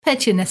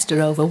Petya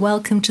Nestorova,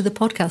 welcome to the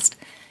podcast.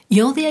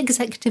 You're the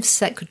Executive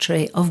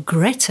Secretary of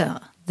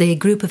GRETA, the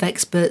group of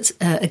experts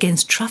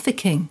against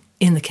trafficking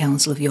in the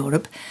Council of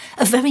Europe.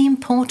 A very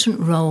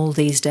important role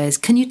these days.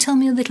 Can you tell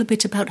me a little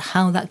bit about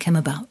how that came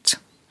about?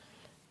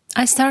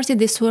 I started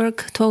this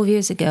work 12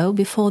 years ago.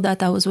 Before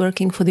that, I was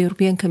working for the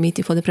European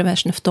Committee for the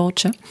Prevention of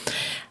Torture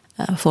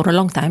for a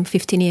long time,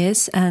 15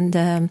 years. And,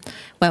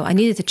 I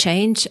needed a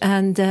change.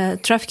 And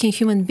trafficking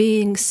human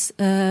beings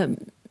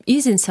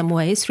is in some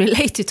ways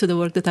related to the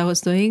work that I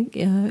was doing,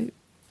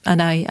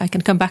 and I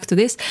can come back to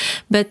this.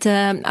 But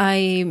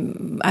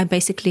I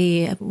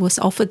basically was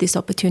offered this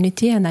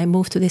opportunity and I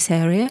moved to this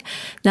area.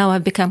 Now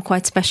I've become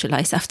quite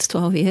specialized after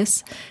 12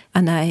 years,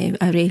 and I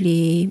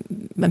really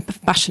am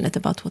passionate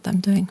about what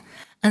I'm doing.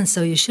 And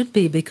so you should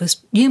be,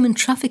 because human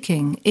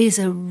trafficking is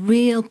a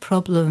real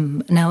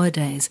problem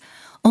nowadays.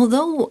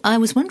 Although I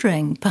was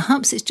wondering,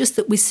 perhaps it's just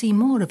that we see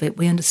more of it,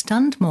 we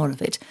understand more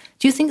of it.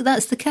 Do you think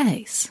that's the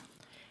case?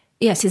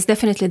 Yes, it's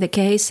definitely the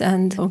case,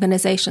 and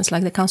organizations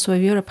like the Council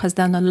of Europe has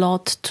done a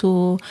lot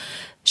to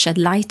shed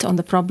light on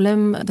the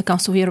problem. The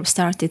Council of Europe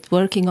started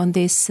working on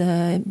this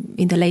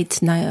in the late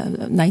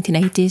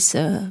 1980s,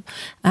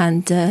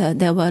 and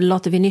there were a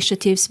lot of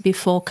initiatives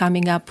before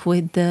coming up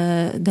with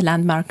the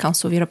landmark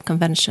Council of Europe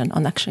Convention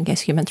on Action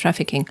Against Human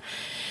Trafficking.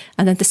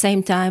 And at the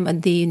same time,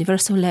 at the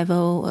universal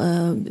level,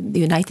 the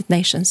United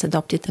Nations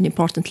adopted an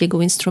important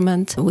legal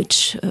instrument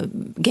which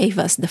gave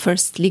us the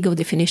first legal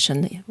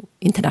definition,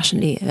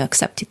 internationally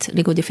accepted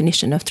legal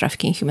definition of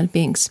trafficking human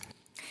beings.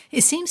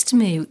 It seems to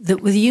me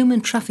that with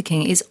human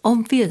trafficking, it's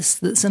obvious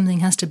that something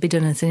has to be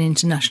done at an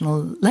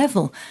international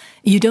level.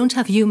 You don't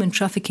have human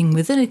trafficking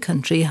within a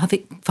country, you have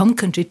it from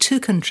country to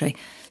country.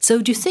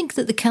 So do you think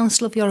that the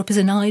Council of Europe is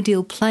an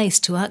ideal place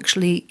to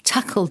actually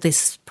tackle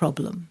this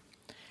problem?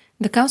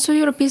 The Council of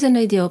Europe is an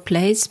ideal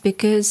place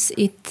because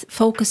it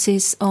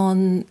focuses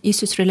on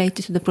issues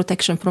related to the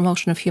protection and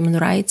promotion of human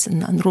rights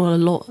and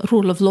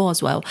rule of law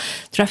as well.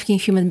 Trafficking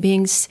human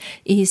beings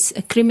is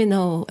a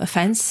criminal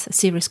offence, a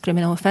serious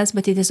criminal offence,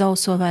 but it is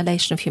also a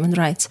violation of human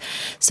rights.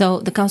 So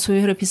the Council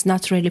of Europe is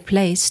naturally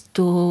placed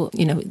to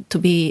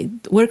be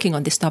working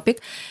on this topic.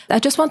 I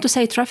just want to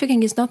say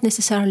trafficking is not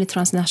necessarily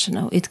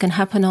transnational. It can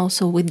happen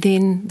also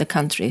within the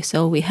country.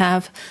 So we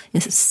have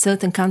in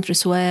certain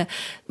countries where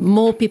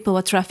more people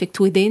are trafficked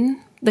within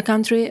the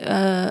country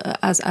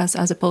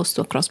as opposed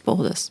to across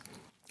borders.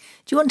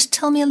 Do you want to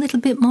tell me a little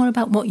bit more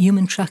about what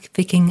human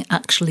trafficking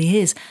actually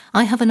is?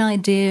 I have an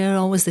idea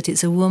always that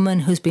it's a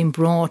woman who's been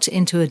brought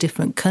into a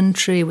different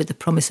country with the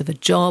promise of a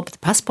job, the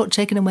passport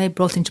taken away,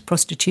 brought into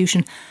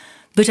prostitution.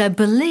 But I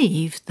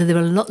believe that there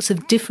are lots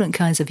of different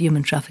kinds of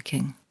human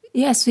trafficking.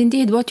 Yes,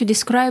 indeed. What you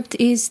described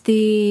is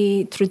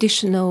the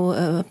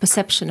traditional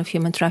perception of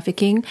human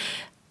trafficking,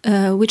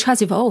 which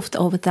has evolved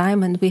over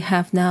time, and we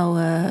have now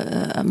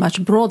a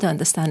much broader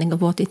understanding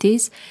of what it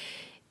is.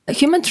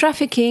 Human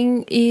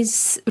trafficking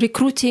is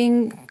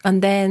recruiting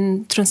and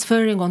then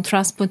transferring or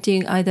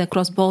transporting either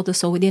across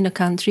borders or within a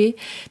country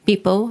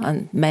people,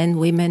 and men,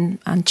 women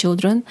and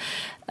children,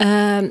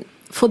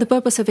 for the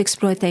purpose of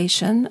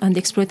exploitation. And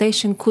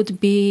exploitation could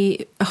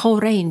be a whole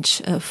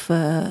range of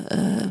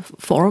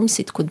forms.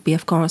 It could be,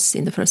 of course,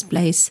 in the first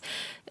place,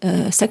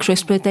 sexual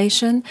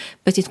exploitation,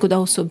 but it could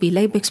also be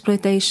labor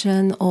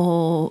exploitation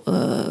or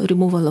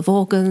removal of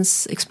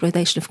organs,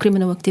 exploitation of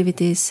criminal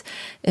activities,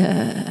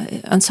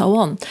 and so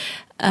on.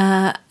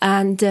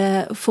 And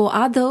for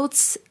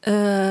adults,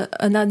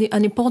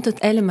 an important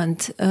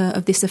element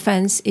of this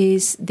offence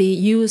is the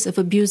use of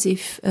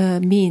abusive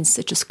means,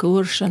 such as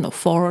coercion or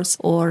force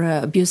or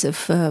abuse of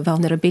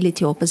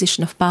vulnerability or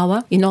position of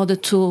power, in order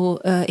to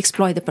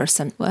exploit the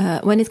person.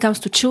 When it comes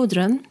to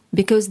children,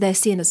 because they're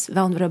seen as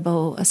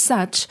vulnerable as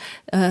such,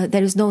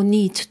 there is no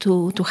need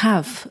to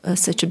have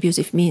such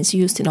abusive means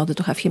used in order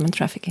to have human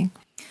trafficking.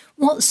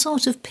 What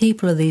sort of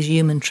people are these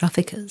human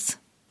traffickers?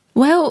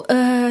 Well,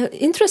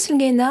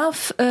 interestingly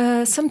enough,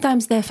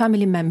 sometimes they're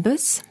family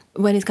members.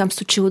 When it comes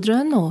to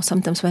children, or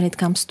sometimes when it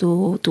comes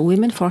to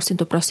women forced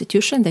into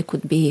prostitution, they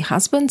could be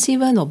husbands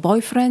even, or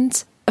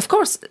boyfriends. Of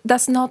course,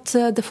 that's not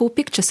the full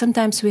picture.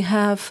 Sometimes we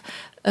have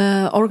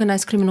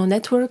organized criminal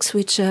networks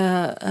which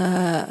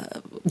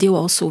deal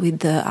also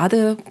with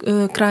other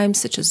crimes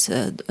such as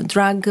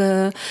drug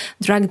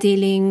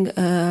dealing,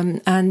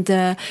 and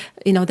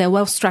they're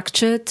well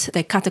structured.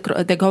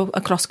 They go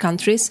across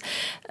countries.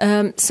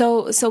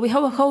 So we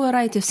have a whole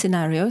variety of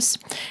scenarios,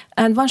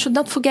 and one should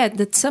not forget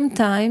that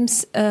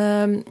sometimes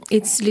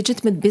it's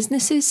legitimate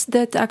businesses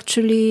that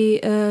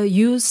actually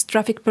use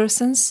trafficked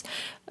persons.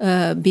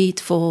 Be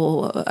it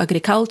for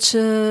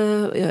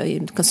agriculture,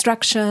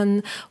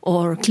 construction,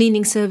 or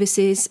cleaning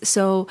services.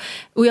 So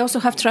we also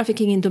have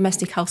trafficking in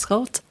domestic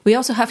households. We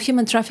also have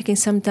human trafficking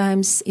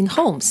sometimes in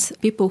homes,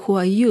 people who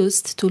are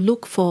used to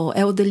look for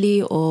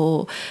elderly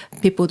or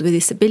people with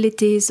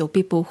disabilities or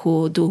people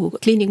who do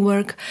cleaning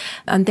work.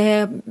 And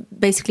they're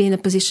basically in a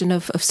position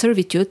of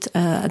servitude.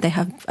 They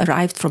have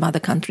arrived from other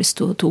countries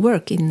to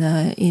work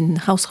in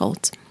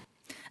households.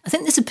 I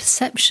think there's a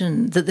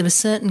perception that there are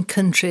certain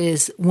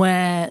countries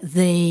where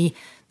the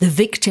the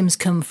victims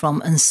come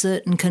from and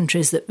certain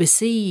countries that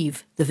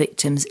receive the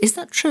victims. Is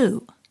that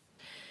true?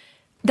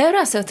 There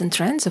are certain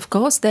trends, of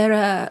course. There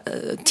are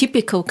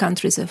typical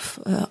countries of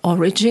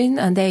origin,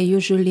 and they're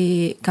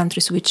usually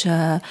countries which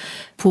are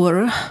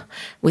poor,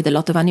 with a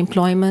lot of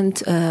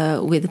unemployment,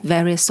 with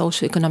various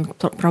socio-economic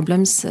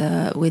problems,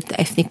 with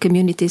ethnic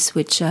communities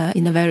which are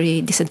in a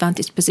very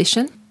disadvantaged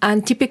position.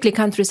 And typically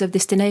countries of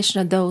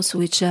destination are those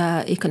which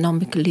are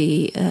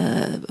economically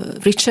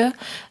richer,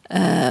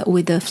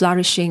 with a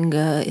flourishing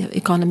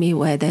economy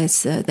where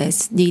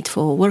there's need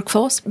for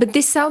workforce. But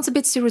this sounds a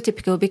bit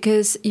stereotypical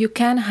because you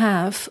can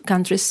have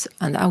countries,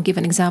 and I'll give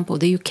an example,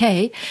 the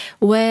UK,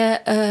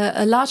 where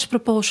a large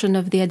proportion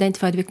of the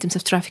identified victims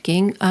of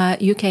trafficking are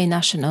UK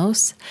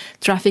nationals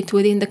trafficked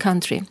within the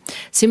country.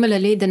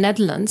 Similarly, the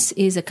Netherlands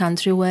is a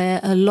country where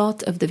a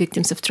lot of the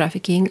victims of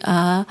trafficking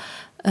are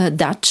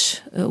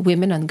Dutch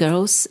women and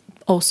girls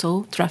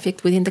also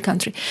trafficked within the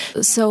country.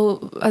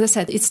 So, as I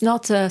said, it's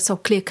not so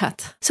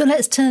clear-cut. So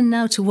let's turn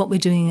now to what we're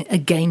doing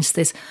against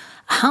this.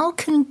 How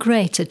can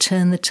GRETA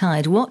turn the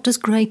tide? What does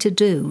GRETA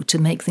do to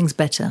make things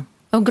better?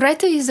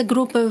 GRETA is a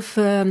group of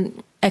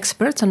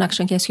experts on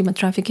action against human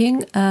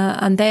trafficking,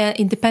 and they are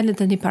independent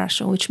and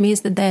impartial, which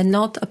means that they're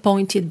not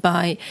appointed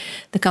by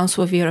the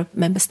Council of Europe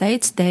member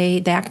states.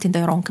 They act in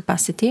their own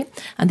capacity,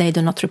 and they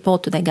do not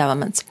report to their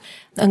governments.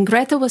 And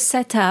GRETA was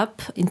set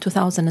up in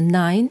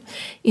 2009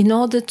 in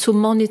order to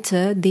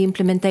monitor the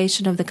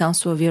implementation of the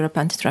Council of Europe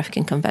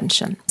Anti-Trafficking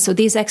Convention. So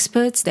these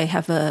experts, they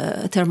have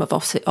a term of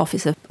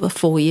office of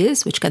 4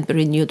 years, which can be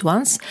renewed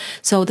once.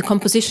 So the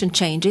composition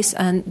changes,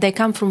 and they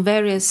come from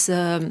various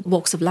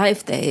walks of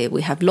life.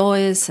 We have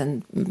lawyers,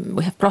 and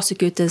we have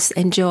prosecutors,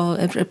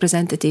 NGO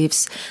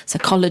representatives,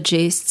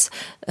 psychologists,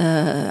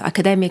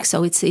 academics.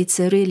 So it's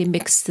a really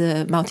mixed,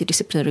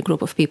 multidisciplinary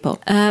group of people.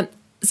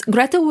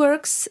 GRETA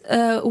works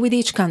with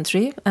each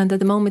country, and at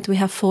the moment we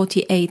have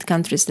 48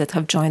 countries that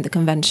have joined the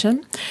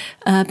convention,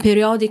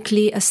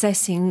 periodically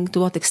assessing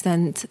to what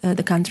extent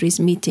the country is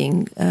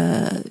meeting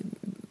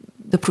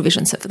the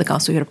provisions of the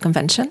Council of Europe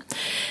Convention.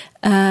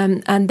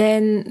 And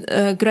then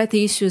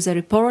GRETA issues a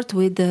report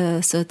with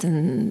a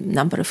certain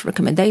number of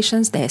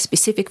recommendations. They are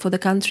specific for the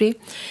country.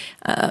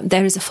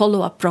 There is a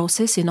follow-up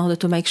process in order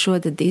to make sure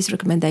that these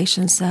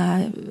recommendations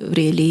are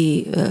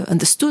really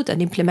understood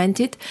and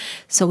implemented.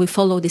 So we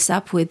follow this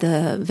up with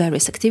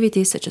various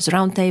activities such as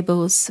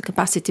roundtables,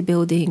 capacity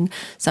building.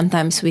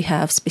 Sometimes we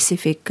have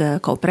specific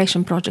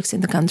cooperation projects in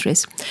the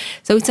countries.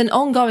 So it's an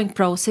ongoing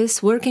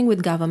process, working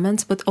with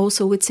governments, but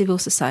also with civil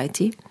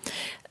society.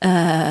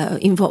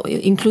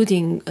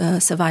 Including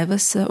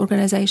survivors'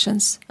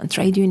 organizations and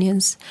trade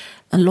unions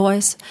and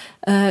lawyers.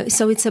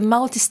 So it's a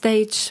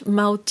multi-stage,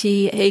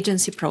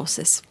 multi-agency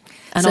process.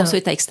 And also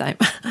it takes time.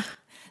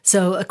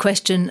 So a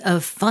question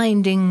of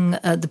finding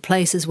the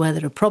places where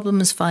there are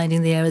problems,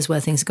 finding the areas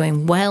where things are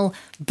going well,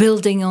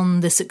 building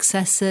on the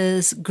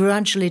successes,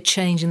 gradually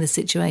changing the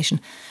situation.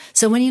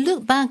 So when you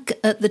look back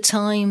at the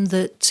time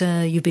that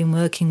you've been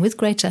working with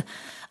GRETA,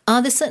 are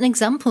there certain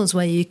examples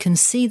where you can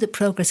see that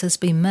progress has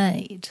been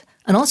made?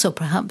 And also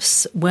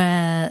perhaps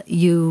where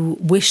you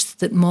wish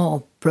that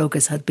more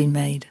progress had been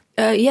made?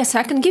 Yes,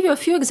 I can give you a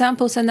few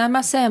examples, and I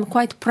must say I'm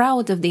quite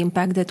proud of the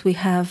impact that we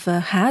have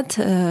had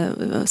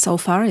so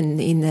far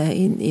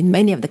in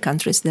many of the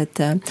countries that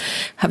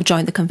have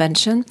joined the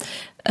convention.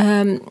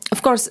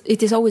 Of course,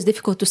 it is always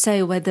difficult to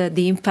say whether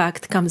the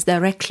impact comes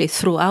directly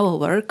through our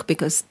work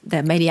because there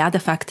are many other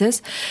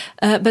factors.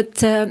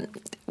 But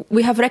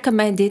we have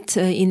recommended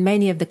in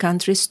many of the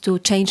countries to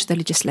change the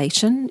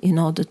legislation in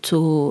order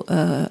to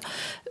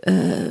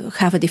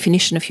have a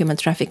definition of human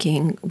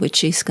trafficking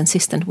which is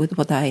consistent with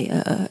what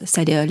I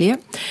said earlier.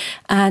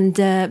 And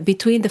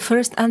between the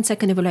first and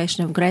second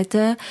evaluation of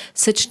GRETA,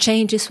 such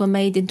changes were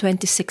made in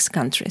 26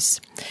 countries.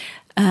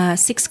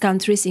 6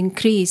 countries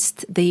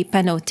increased the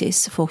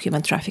penalties for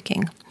human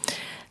trafficking.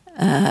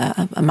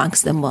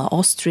 Amongst them were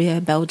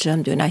Austria,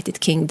 Belgium, the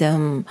United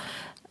Kingdom,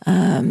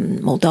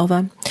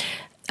 Moldova.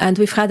 And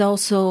we've had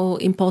also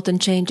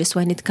important changes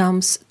when it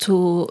comes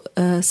to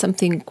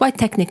something quite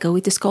technical.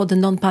 It is called the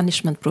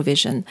non-punishment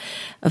provision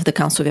of the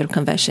Council of Europe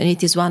Convention.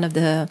 It is one of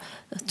the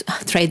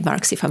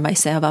trademarks, if I may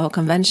say, of our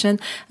convention.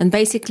 And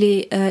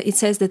basically, it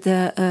says that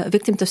a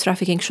victim of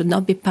trafficking should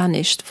not be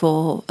punished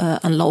for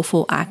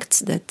unlawful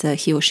acts that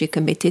he or she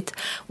committed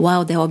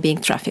while they were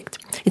being trafficked.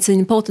 It's an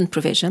important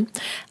provision.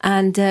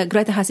 And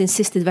GRETA has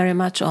insisted very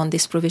much on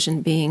this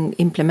provision being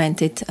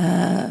implemented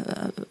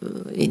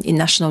in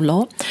national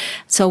law.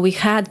 So we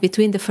had,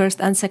 between the first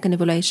and second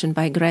evaluation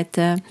by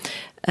GRETA,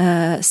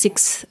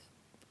 6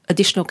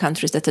 additional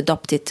countries that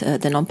adopted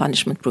the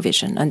non-punishment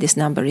provision, and this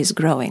number is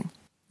growing.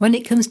 When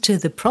it comes to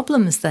the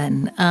problems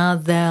then, are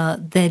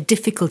there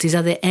difficulties,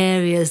 are there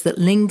areas that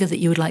linger that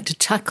you would like to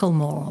tackle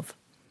more of?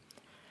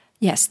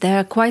 Yes, there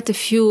are quite a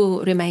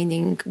few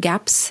remaining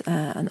gaps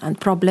and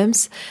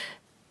problems.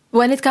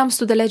 When it comes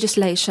to the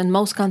legislation,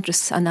 most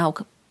countries are now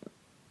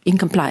in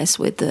compliance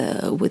with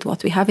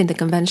what we have in the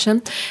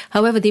convention.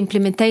 However, the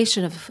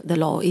implementation of the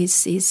law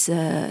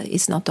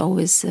is not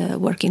always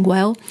working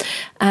well,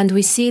 and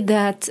we see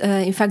that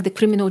in fact the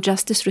criminal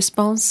justice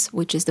response,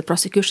 which is the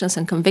prosecutions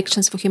and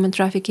convictions for human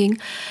trafficking,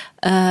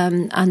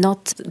 are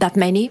not that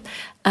many,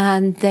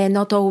 and they're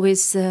not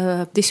always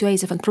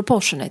dissuasive and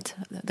proportionate,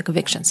 the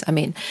convictions. I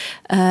mean,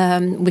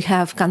 we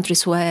have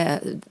countries where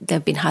there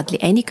have been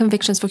hardly any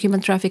convictions for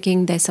human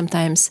trafficking. There's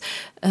sometimes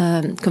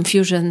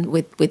confusion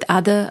with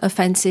other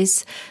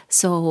offences.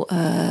 So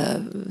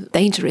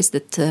danger is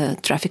that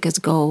traffickers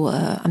go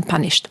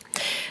unpunished.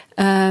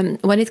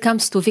 When it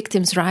comes to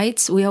victims'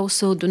 rights, we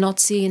also do not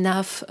see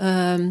enough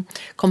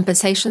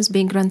compensations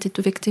being granted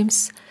to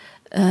victims.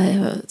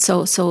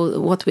 So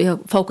what we are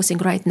focusing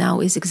right now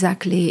is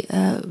exactly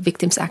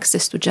victims'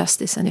 access to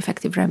justice and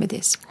effective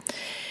remedies.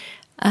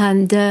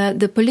 And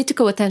the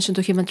political attention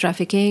to human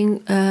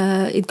trafficking,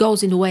 it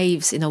goes in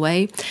waves in a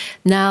way.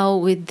 Now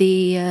with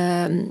the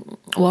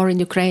war in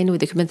Ukraine,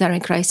 with the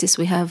humanitarian crisis,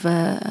 we have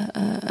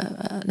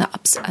an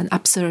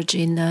upsurge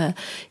in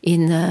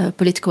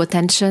political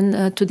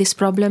attention to this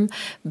problem.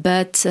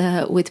 But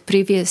with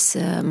previous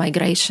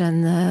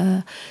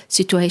migration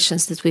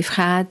situations that we've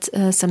had,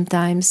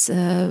 sometimes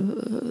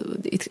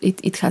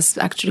it has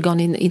actually gone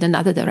in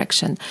another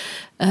direction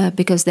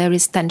because there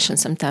is tension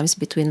sometimes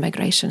between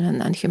migration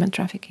and human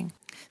trafficking.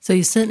 So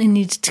you certainly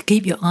need to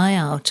keep your eye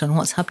out on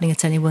what's happening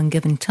at any one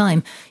given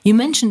time. You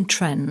mentioned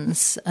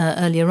trends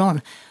earlier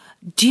on.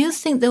 Do you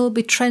think there will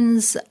be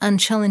trends and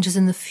challenges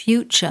in the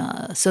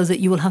future so that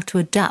you will have to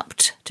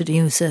adapt to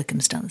new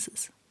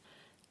circumstances?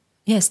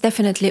 Yes,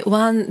 definitely.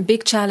 One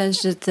big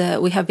challenge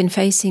that we have been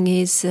facing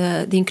is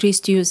the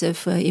increased use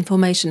of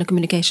information and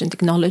communication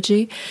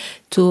technology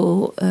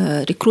to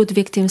recruit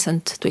victims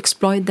and to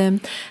exploit them.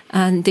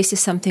 And this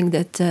is something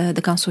that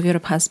the Council of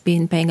Europe has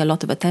been paying a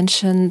lot of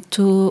attention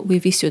to.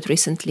 We've issued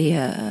recently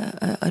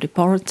a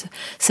report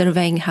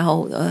surveying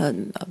how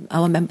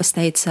our member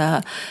states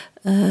are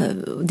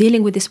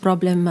dealing with this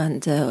problem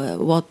and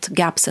what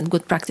gaps and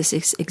good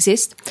practices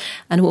exist,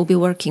 and we'll be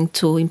working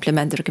to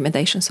implement the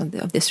recommendations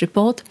of this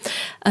report.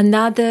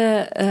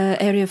 Another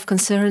area of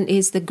concern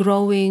is the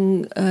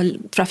growing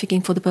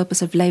trafficking for the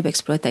purpose of labour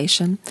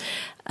exploitation.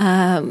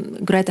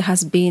 GRETA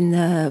has been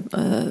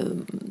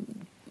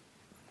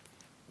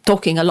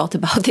talking a lot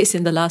about this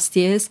in the last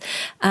years,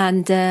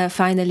 and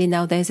finally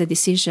now there's a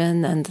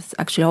decision and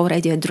actually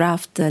already a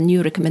draft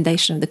new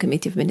recommendation of the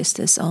Committee of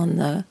Ministers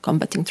on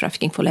combating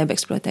trafficking for labour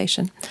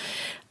exploitation.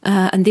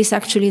 And this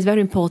actually is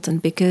very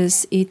important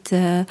because it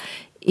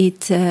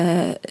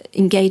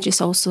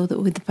engages also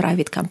with the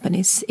private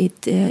companies.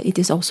 It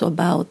is also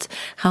about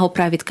how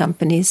private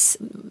companies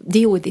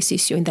deal with this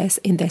issue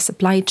in their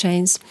supply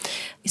chains.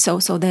 So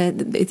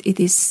it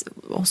is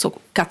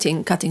also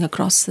cutting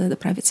across the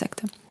private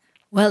sector.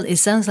 Well, it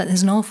sounds like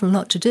there's an awful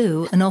lot to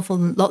do, an awful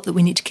lot that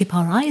we need to keep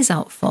our eyes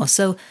out for.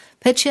 So,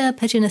 Petya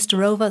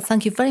Nestorova,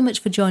 thank you very much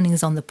for joining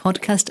us on the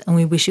podcast, and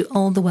we wish you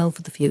all the well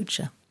for the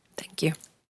future. Thank you.